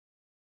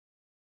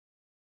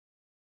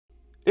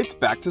It's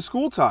back to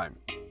school time,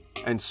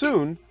 and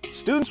soon,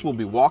 students will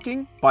be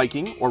walking,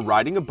 biking, or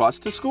riding a bus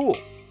to school.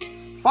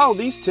 Follow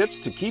these tips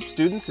to keep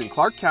students in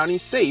Clark County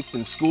safe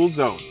in school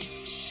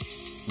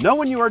zones. Know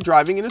when you are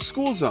driving in a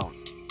school zone.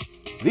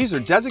 These are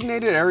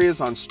designated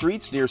areas on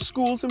streets near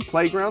schools and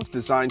playgrounds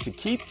designed to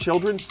keep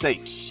children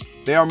safe.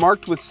 They are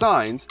marked with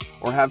signs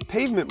or have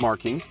pavement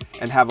markings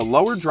and have a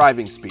lower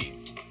driving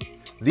speed.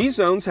 These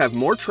zones have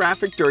more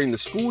traffic during the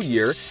school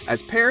year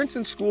as parents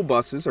and school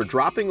buses are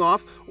dropping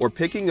off or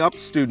picking up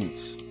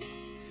students.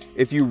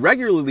 If you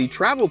regularly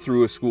travel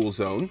through a school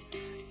zone,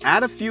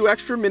 add a few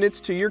extra minutes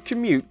to your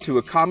commute to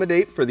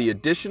accommodate for the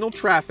additional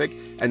traffic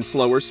and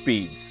slower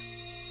speeds.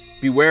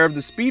 Beware of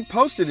the speed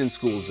posted in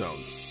school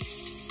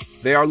zones.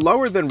 They are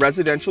lower than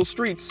residential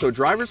streets, so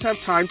drivers have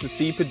time to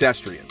see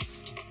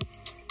pedestrians.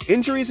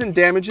 Injuries and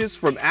damages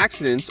from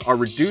accidents are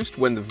reduced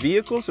when the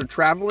vehicles are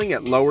traveling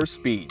at lower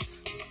speeds.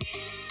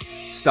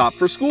 Stop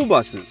for school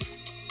buses.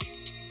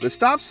 The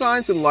stop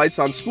signs and lights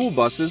on school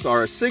buses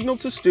are a signal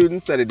to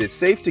students that it is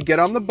safe to get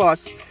on the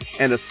bus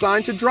and a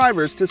sign to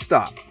drivers to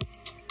stop.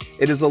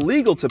 It is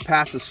illegal to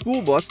pass a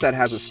school bus that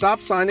has a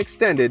stop sign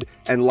extended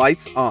and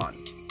lights on.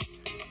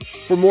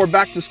 For more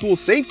back-to-school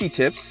safety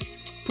tips,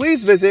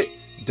 please visit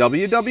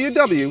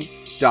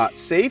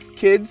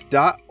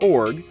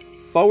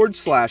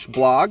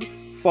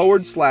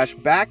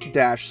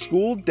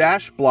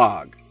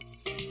www.safekids.org/blog/back-school-blog.